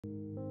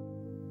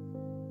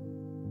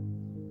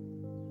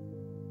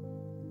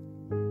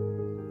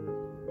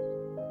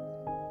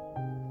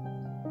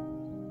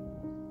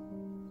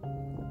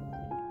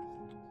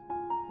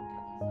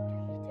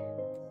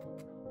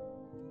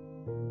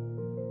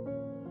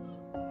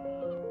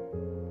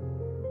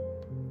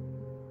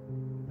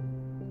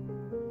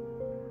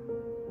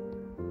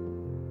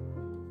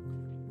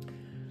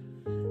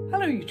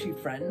Hello YouTube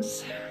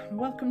friends,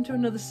 welcome to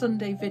another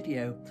Sunday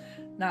video.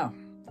 Now,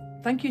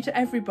 thank you to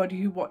everybody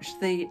who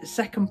watched the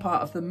second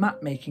part of the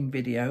map making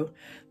video.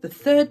 The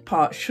third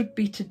part should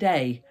be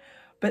today,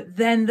 but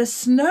then the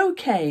snow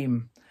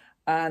came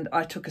and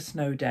I took a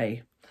snow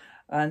day.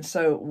 And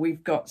so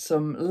we've got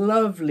some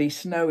lovely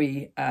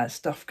snowy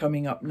stuff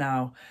coming up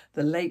now.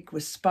 The lake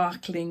was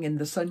sparkling in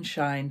the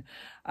sunshine,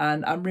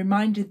 and I'm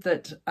reminded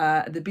that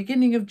at the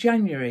beginning of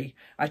January,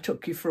 I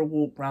took you for a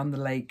walk around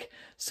the lake.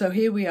 So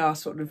here we are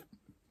sort of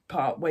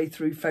part way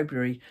through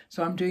February.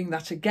 So I'm doing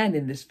that again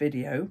in this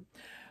video.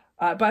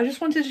 But I just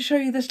wanted to show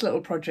you this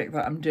little project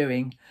that I'm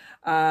doing.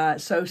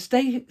 So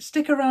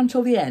stick around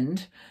till the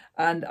end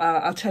and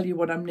I'll tell you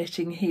what I'm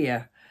knitting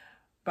here.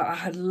 But I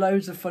had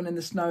loads of fun in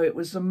the snow. It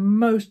was the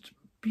most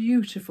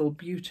beautiful,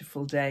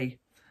 beautiful day.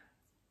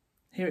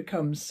 Here it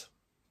comes.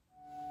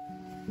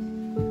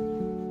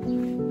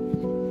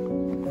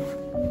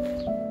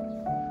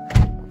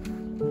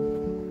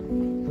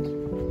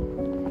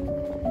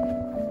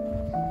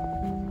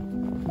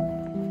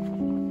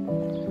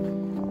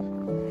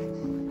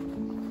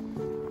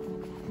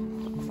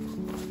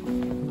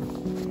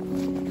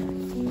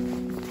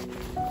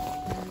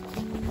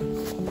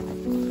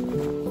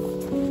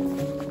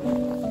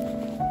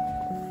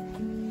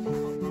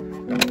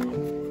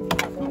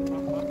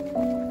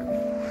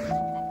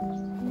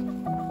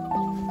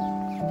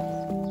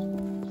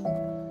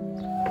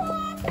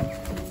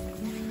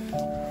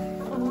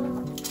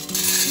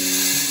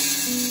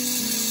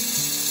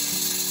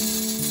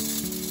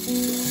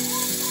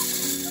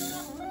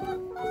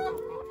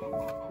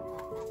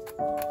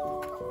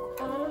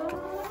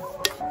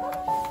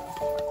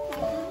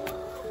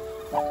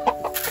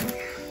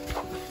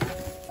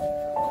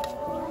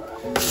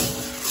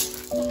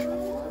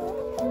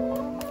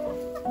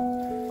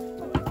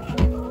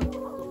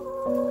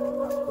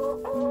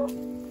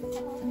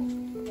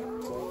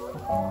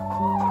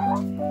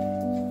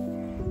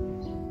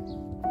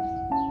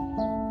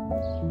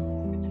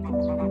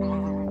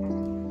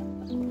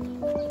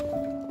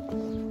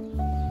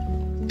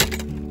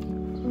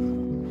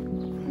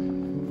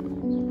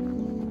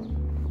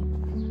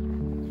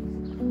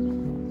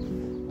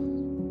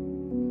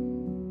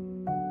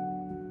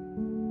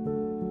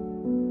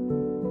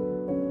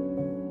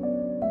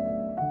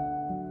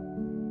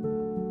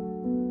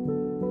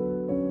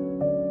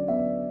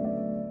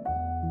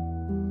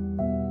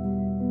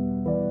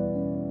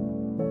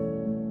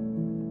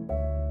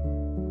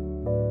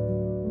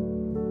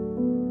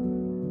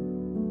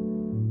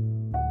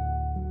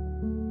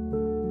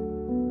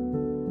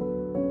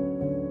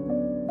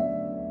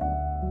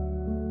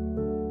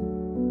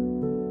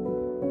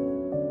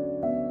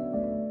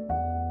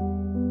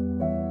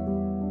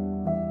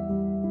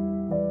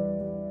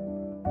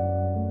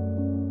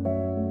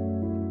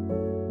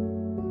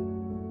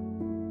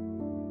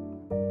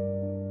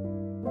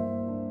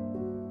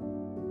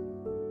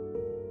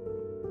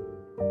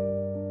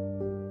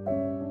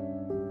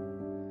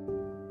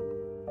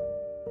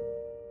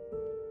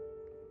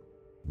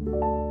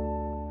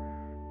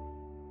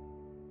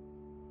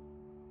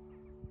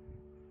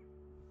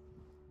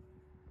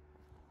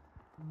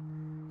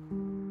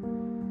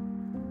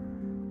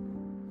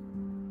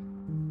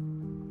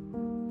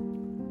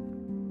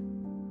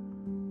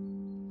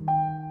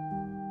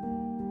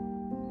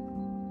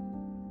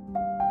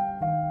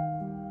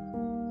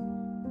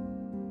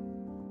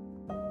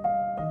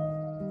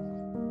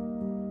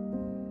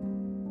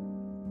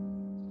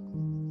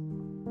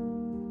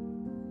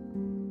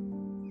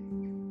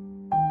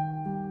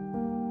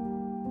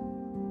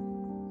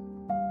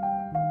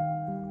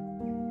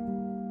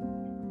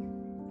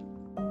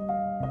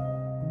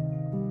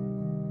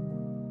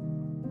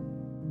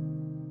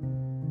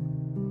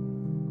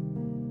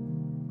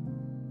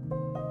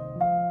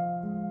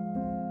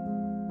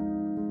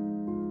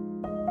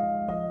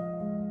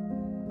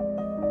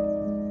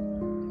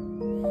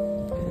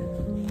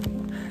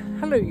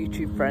 Hello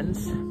YouTube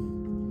friends,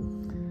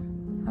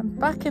 I'm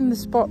back in the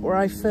spot where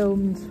I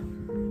filmed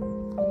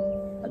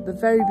at the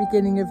very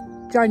beginning of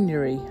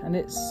January, and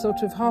it's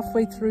sort of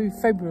halfway through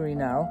February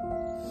now,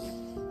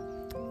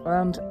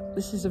 and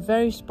this is the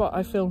very spot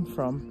I filmed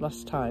from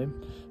last time.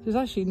 There's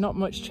actually not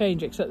much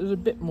change except there's a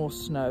bit more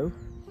snow,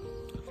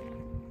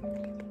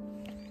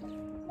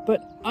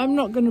 but I'm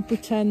not going to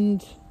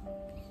pretend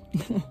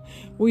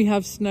we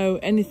have snow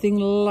anything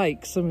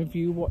like some of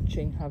you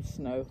watching have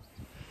snow.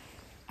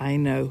 I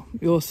know,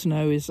 your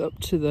snow is up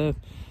to the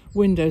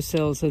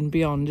windowsills and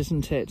beyond,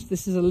 isn't it?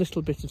 This is a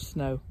little bit of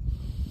snow.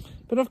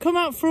 But I've come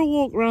out for a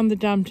walk around the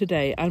dam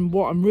today, and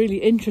what I'm really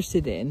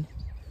interested in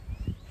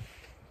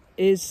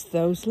is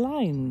those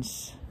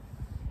lines.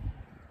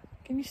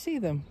 Can you see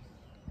them?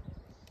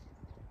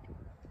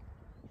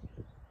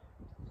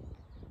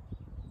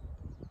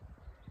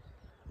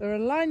 There are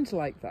lines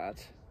like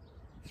that,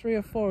 3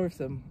 or 4 of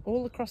them,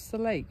 all across the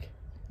lake.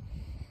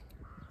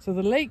 So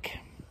the lake,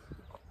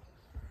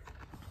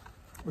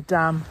 the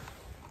dam,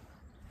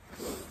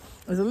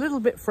 is a little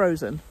bit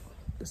frozen,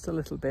 just a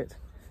little bit.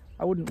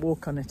 I wouldn't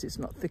walk on it, it's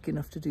not thick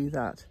enough to do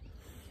that.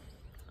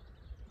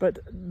 But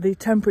the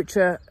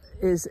temperature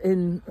is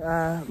in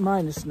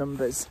minus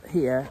numbers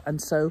here,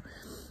 and so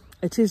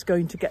it is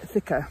going to get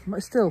thicker. I'm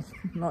still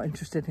not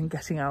interested in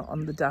getting out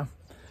on the dam,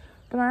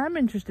 but I am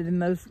interested in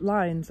those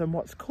lines and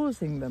what's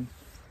causing them.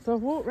 So I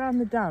walked around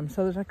the dam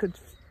so that I could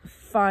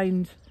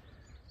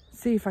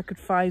see if I could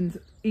find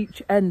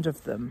each end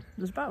of them.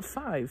 There's about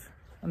 5,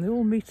 and they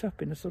all meet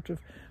up in a sort of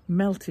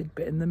melted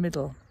bit in the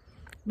middle.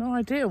 No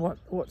idea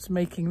what's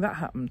making that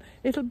happen.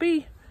 It'll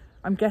be,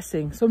 I'm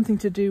guessing, something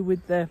to do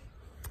with the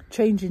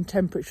change in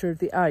temperature of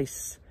the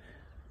ice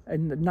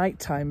in the night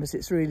time as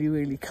it's really,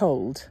 really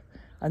cold.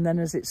 And then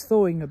as it's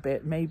thawing a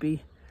bit,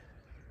 maybe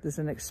there's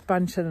an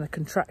expansion and a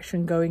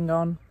contraction going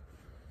on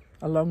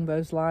along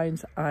those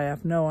lines. I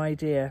have no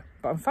idea,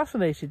 but I'm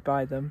fascinated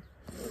by them.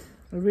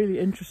 They're really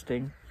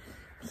interesting.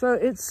 So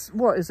it's,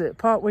 what is it,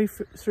 partway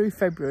through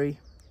February,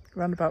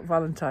 around about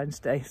Valentine's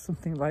Day,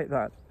 something like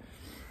that.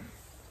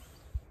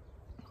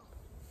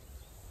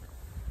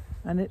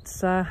 And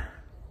it's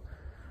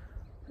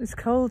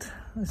cold.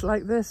 It's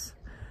like this.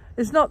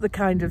 It's not the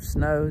kind of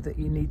snow that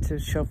you need to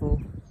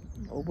shovel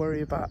or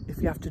worry about if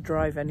you have to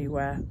drive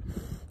anywhere,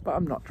 but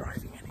I'm not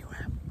driving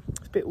anywhere.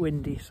 It's a bit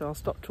windy, so I'll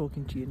stop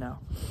talking to you now.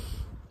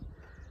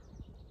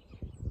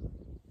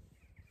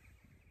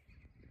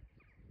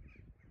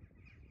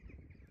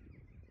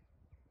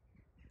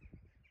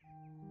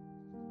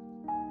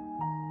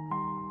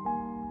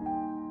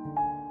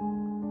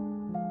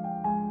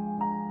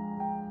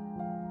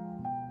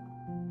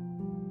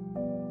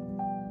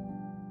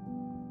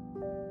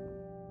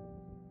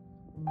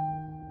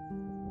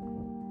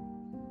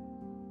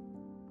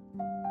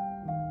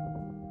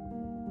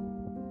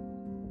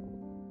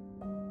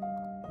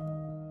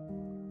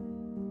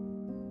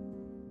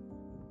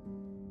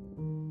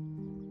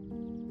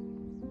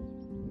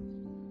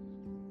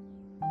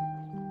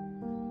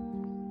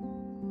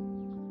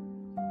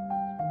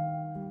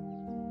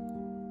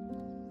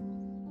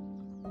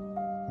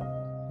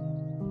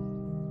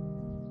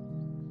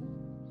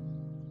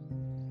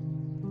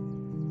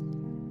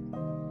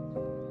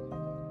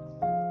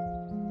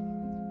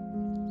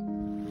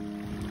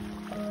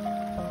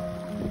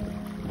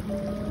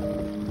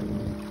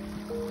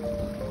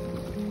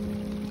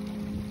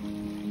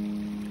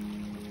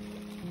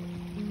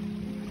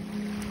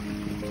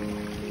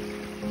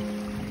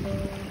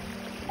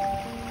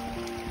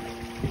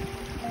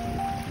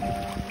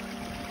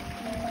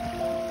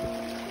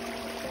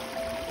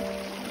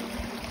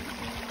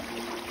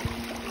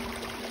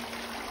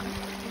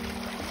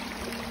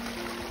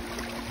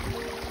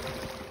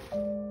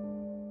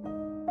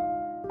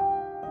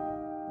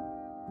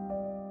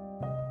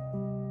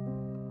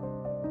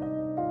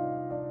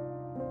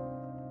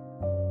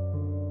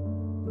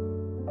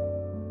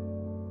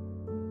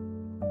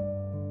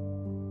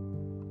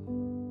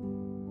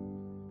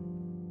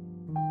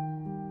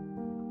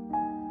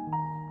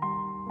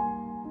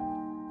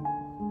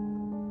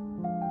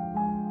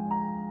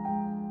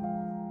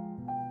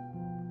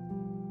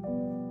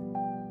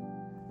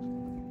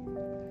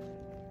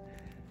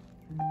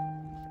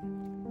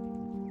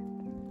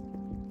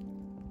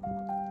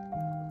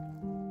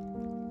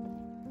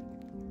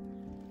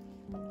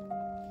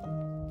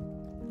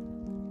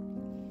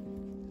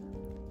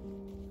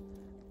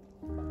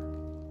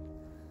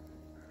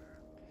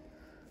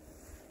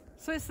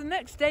 So it's the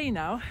next day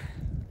now,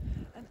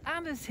 and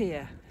Anna's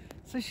here.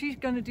 So she's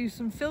going to do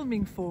some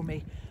filming for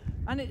me.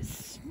 And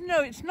it's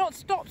not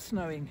stopped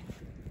snowing.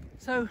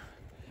 So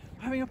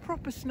we're having a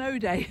proper snow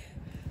day.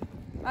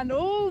 And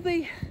all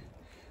the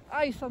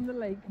ice on the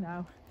lake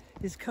now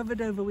is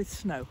covered over with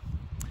snow.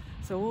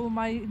 So all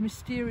my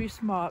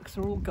mysterious marks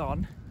are all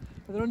gone.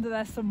 But they're under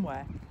there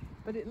somewhere.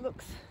 But it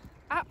looks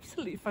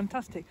absolutely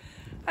fantastic.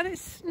 And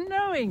it's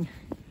snowing.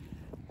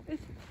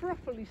 It's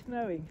properly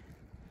snowing.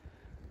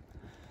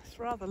 It's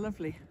rather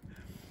lovely.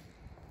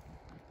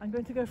 I'm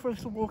going to go for a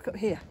little walk up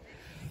here.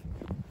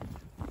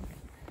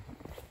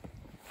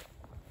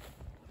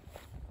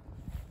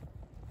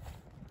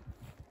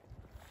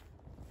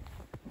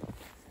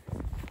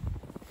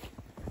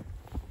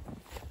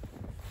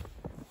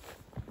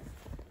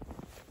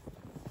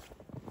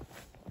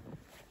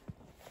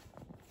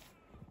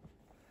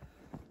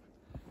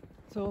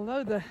 So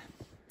although the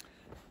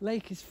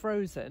lake is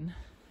frozen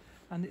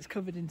and it's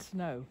covered in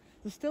snow,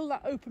 there's still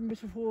that open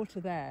bit of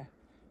water there,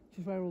 which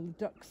is where all the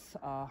ducks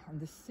are. And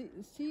the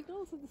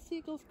seagulls, have the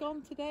seagulls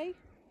gone today?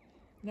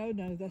 No,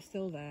 they're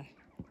still there.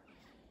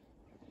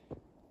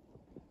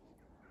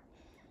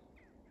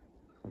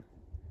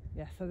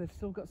 Yeah, so they've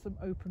still got some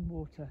open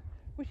water,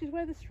 which is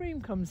where the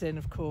stream comes in,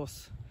 of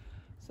course.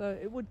 So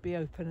it would be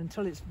open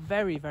until it's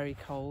very, very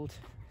cold.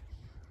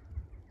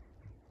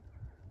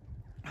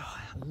 Oh,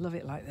 I love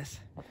it like this.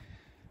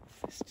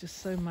 It's just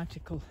so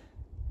magical.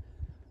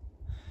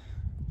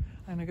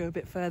 I'm going to go a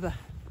bit further.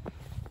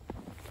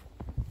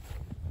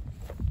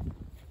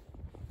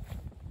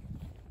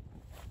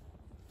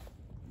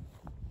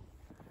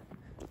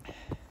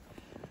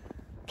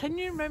 Can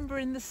you remember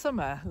in the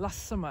summer,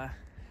 last summer,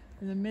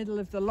 in the middle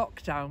of the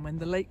lockdown when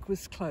the lake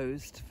was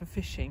closed for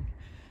fishing,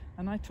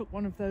 and I took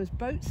one of those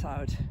boats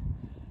out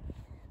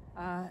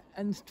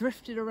and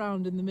drifted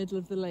around in the middle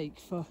of the lake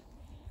for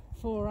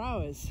 4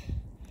 hours.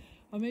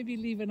 I'll maybe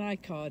leave an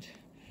iCard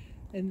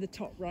in the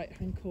top right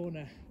hand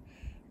corner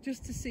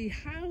just to see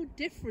how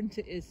different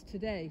it is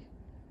today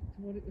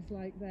to what it was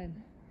like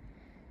then.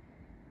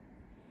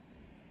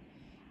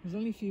 It was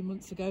only a few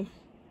months ago.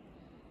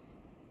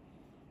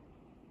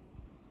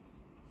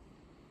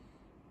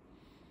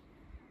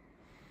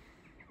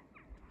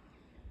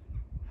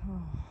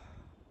 Oh.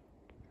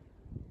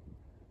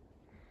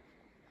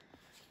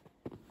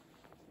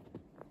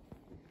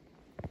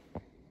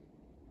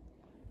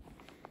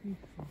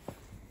 Beautiful.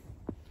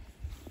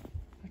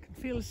 I can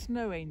feel a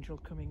snow angel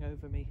coming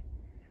over me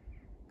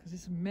because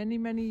it's many,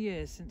 many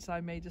years since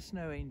I made a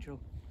snow angel.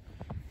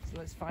 So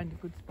let's find a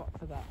good spot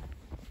for that.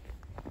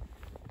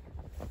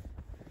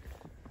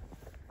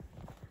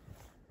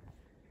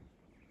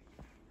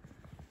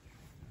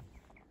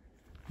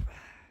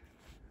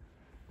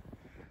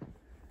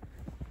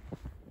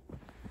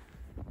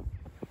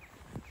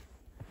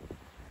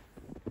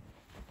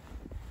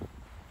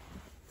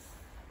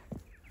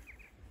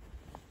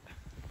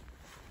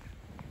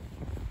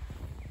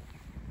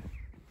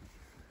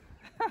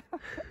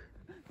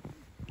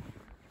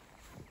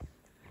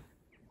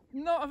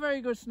 Not a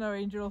very good snow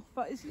angel,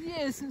 but it's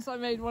years since I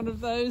made one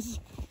of those.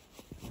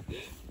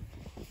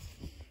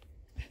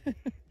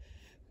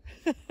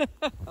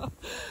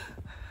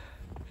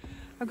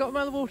 I've got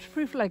my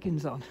waterproof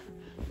leggings on,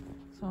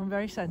 so I'm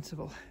very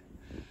sensible.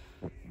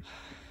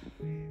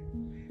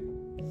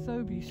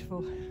 So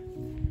beautiful.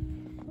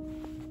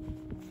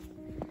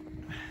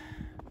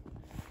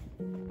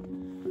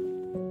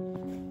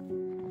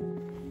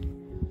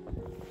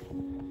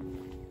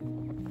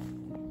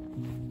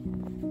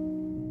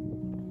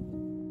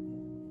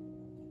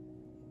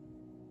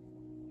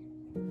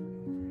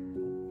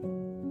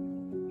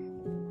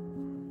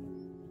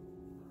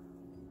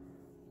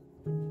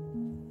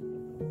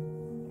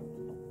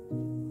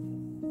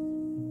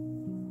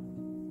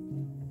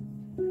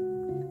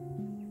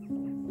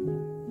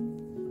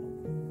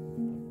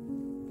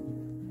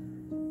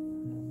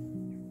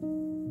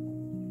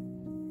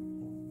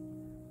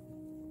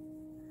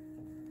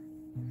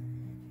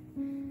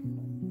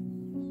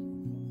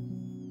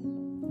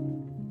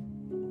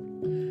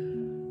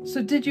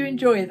 So did you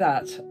enjoy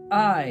that?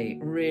 I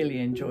really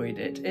enjoyed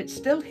it. It's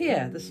still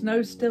here, the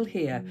snow's still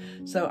here,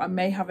 so I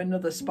may have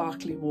another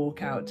sparkly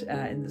walk out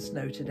in the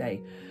snow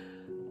today.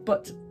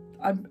 But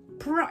I'm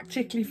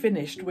practically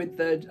finished with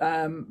the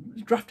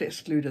draft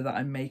excluder that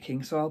I'm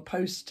making, so I'll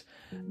post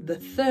the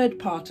third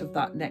part of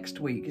that next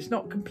week. It's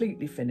not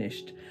completely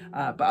finished,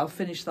 but I'll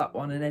finish that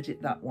one and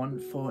edit that one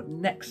for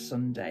next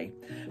Sunday.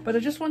 But I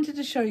just wanted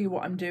to show you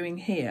what I'm doing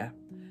here.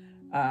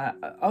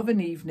 Of an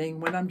evening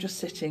when I'm just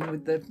sitting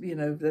with the, you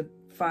know, the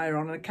fire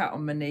on and a cat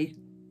on my knee.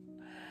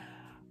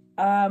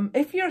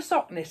 If you're a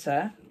sock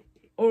knitter,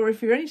 or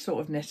if you're any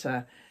sort of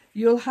knitter,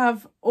 you'll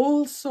have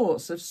all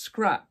sorts of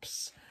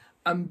scraps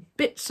and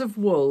bits of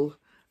wool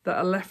that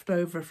are left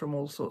over from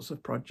all sorts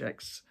of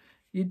projects.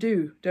 You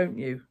do, don't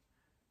you?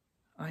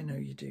 I know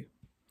you do.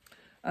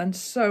 And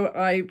so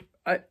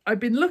I've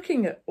been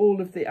looking at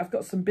all of I've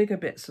got some bigger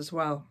bits as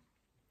well,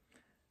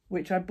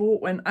 which I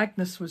bought when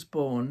Agnes was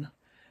born,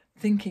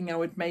 thinking I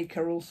would make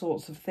her all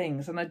sorts of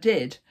things, and I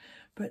did,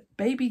 but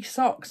baby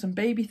socks and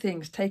baby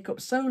things take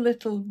up so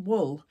little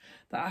wool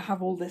that I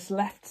have all this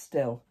left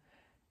still.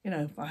 You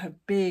know, I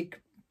have big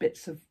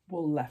bits of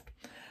wool left.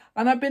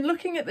 And I've been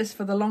looking at this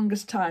for the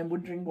longest time,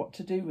 wondering what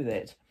to do with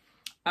it.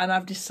 And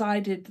I've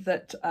decided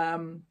that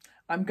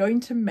I'm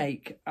going to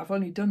make, I've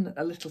only done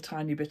a little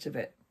tiny bit of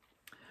it.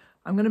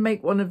 I'm going to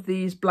make one of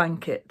these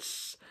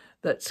blankets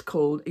that's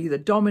called either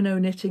Domino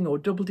knitting or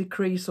double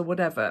decrease or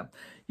whatever,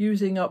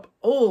 using up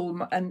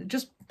and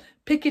just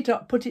pick it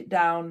up, put it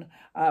down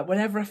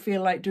whenever I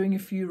feel like doing a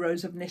few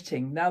rows of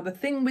knitting. Now, the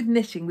thing with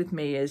knitting with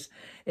me is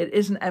it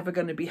isn't ever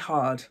going to be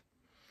hard.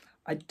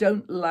 I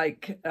don't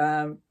like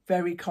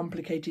very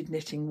complicated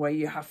knitting where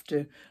you have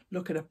to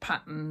look at a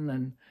pattern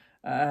and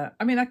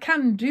I mean, I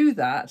can do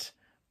that,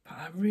 but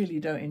I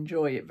really don't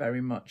enjoy it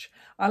very much.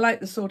 I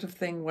like the sort of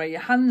thing where your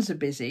hands are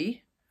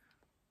busy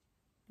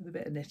with a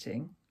bit of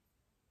knitting,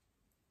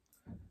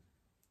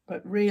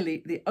 but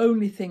really the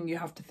only thing you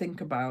have to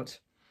think about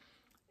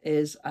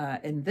is,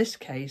 in this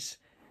case,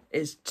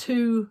 is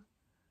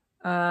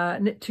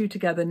knit two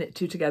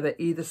together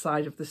either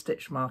side of the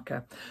stitch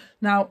marker.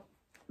 Now,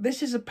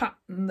 this is a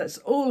pattern that's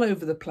all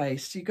over the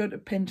place. You go to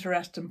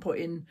Pinterest and put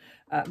in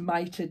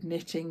mitred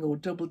knitting or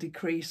double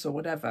decrease or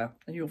whatever,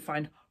 and you'll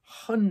find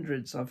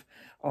hundreds of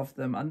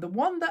them. And the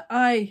one that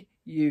I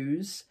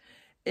use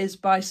is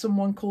by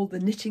someone called the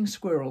Knitting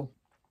Squirrel.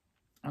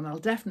 And I'll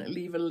definitely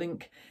leave a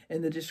link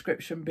in the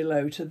description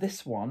below to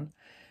this one,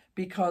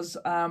 because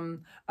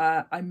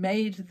I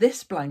made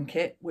this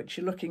blanket, which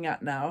you're looking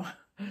at now,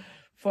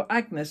 for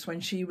Agnes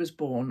when she was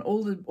born.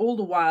 All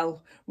the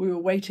while we were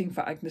waiting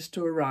for Agnes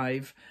to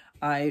arrive,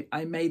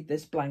 I made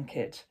this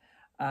blanket,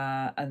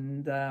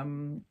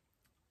 and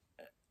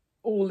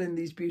all in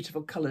these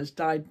beautiful colours,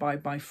 dyed by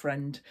my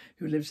friend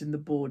who lives in the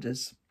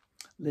Borders,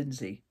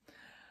 Lindsay.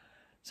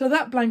 So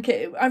that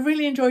blanket, I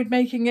really enjoyed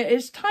making it.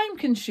 It's time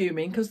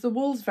consuming because the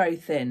wool's very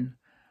thin,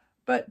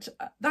 but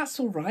that's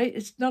all right.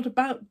 It's not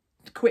about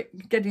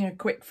getting a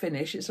quick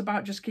finish. It's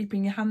about just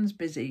keeping your hands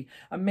busy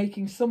and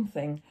making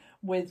something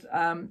with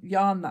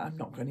yarn that I'm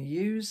not going to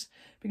use,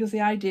 because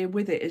the idea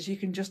with it is you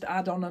can just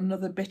add on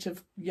another bit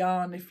of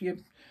yarn. If you're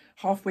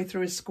halfway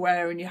through a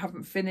square and you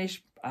haven't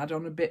finished, add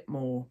on a bit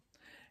more.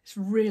 It's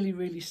really,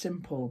 really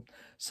simple.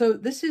 So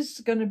this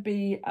is going to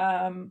be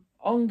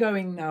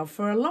ongoing now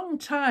for a long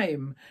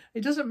time.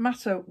 It doesn't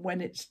matter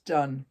when it's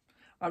done.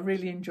 I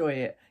really enjoy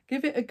it.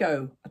 Give it a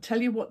go. I'll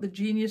tell you what the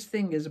genius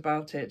thing is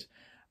about it.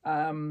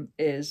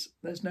 Is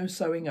there's no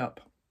sewing up.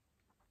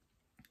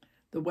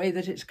 The way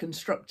that it's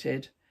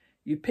constructed,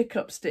 you pick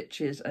up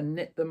stitches and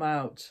knit them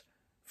out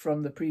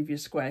from the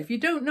previous square. If you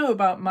don't know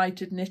about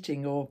mitred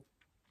knitting or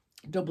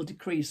double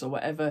decrease or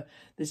whatever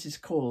this is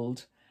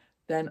called,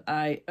 then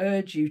I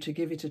urge you to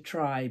give it a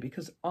try,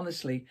 because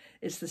honestly,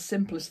 it's the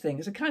simplest thing.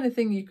 It's the kind of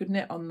thing you could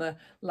knit on the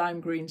lime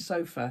green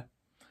sofa,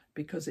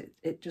 because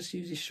it just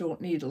uses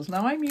short needles.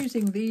 Now I'm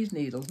using these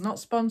needles, not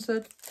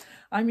sponsored.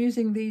 I'm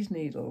using these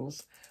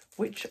needles,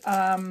 which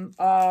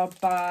are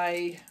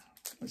by,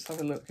 let's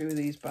have a look, who are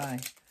these by?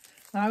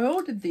 Now I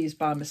ordered these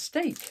by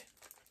mistake.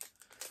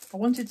 I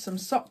wanted some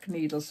sock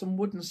needles, some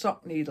wooden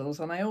sock needles,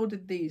 and I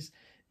ordered these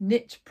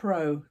Knit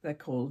Pro, they're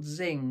called,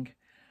 Zing.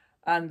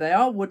 And they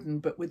are wooden,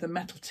 but with a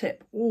metal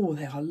tip. Oh,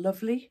 they are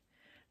lovely.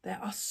 They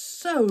are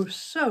so,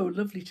 so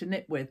lovely to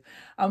knit with.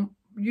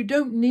 You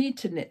don't need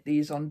to knit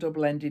these on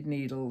double-ended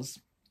needles.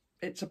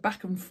 It's a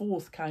back and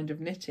forth kind of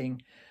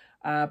knitting.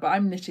 But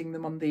I'm knitting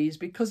them on these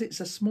because it's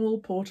a small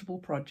portable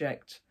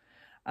project.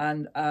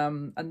 And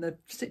the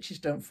stitches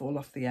don't fall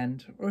off the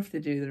end. Or if they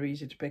do, they're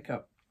easy to pick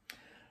up.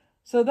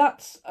 So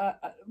that's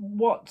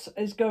what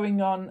is going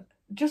on.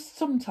 Just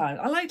sometimes.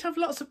 I like to have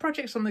lots of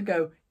projects on the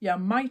go. You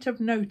might have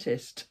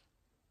noticed.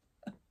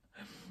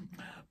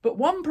 But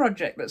one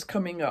project that's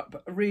coming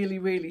up really,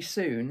 really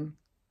soon,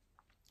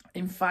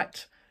 in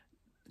fact,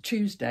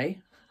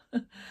 Tuesday,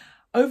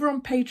 over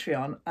on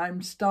Patreon,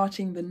 I'm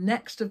starting the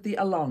next of the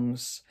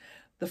alongs.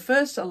 The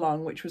first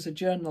along, which was a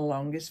journal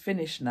along, is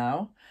finished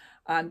now,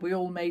 and we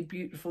all made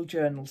beautiful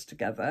journals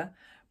together.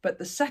 But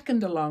the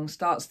second along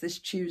starts this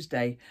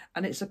Tuesday,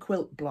 and it's a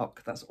quilt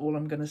block. That's all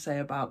I'm going to say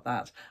about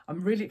that.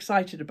 I'm really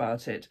excited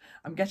about it.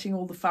 I'm getting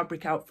all the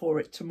fabric out for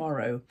it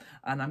tomorrow,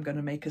 and I'm going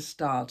to make a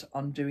start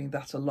on doing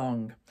that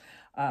along.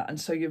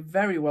 And so you're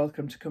very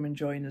welcome to come and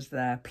join us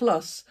there.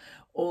 Plus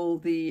all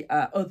the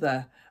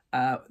other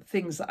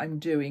things that I'm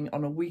doing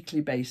on a weekly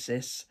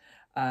basis,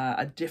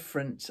 a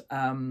different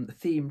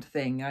themed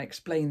thing. I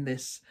explained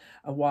this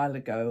a while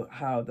ago,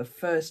 how the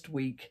first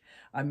week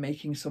I'm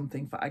making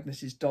something for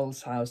Agnes's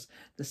doll's house.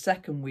 The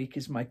second week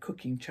is my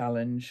cooking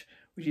challenge,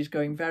 which is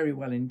going very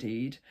well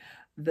indeed.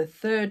 The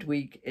third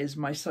week is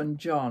my son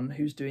John,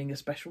 who's doing a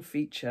special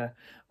feature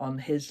on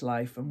his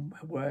life and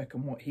work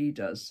and what he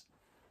does.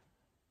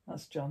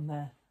 That's John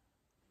there.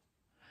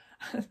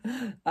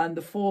 And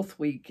the fourth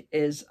week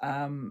is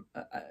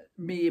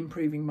me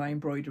improving my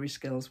embroidery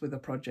skills with a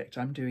project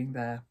I'm doing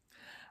there.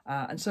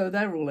 And so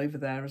they're all over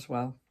there as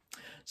well.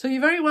 So you're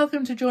very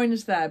welcome to join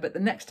us there. But the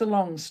next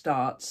along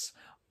starts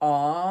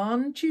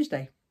on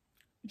Tuesday,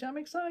 which I'm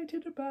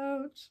excited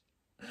about.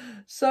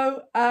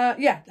 So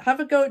yeah, have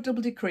a go at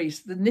Double Decrease,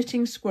 the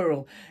Knitting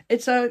Squirrel.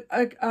 It's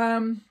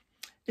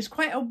it's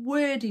quite a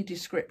wordy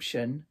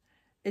description.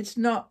 It's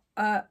not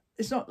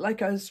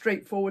like a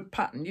straightforward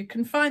pattern. You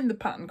can find the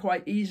pattern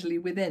quite easily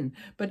within,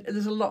 but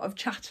there's a lot of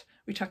chat,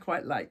 which I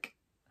quite like.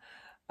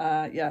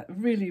 Yeah,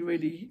 really,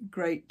 really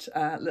great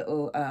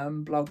little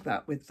blog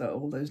that with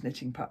all those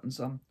knitting patterns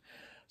on.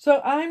 So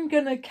I'm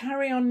going to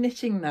carry on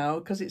knitting now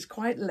because it's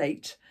quite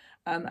late,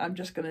 and I'm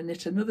just going to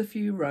knit another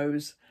few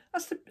rows.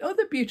 That's the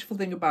other beautiful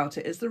thing about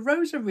it, is the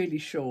rows are really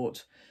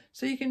short,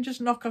 so you can just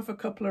knock off a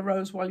couple of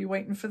rows while you're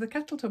waiting for the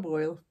kettle to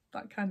boil,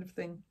 that kind of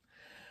thing.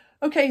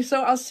 Okay,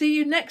 so I'll see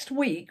you next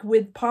week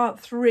with part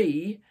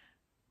 3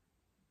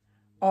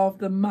 of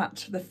the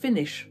mat, the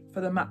finish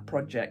for the mat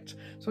project.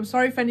 So I'm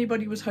sorry if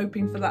anybody was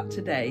hoping for that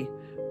today,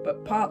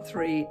 but part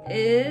 3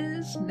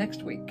 is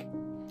next week.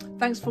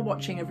 Thanks for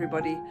watching,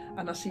 everybody,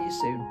 and I'll see you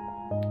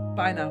soon.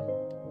 Bye now.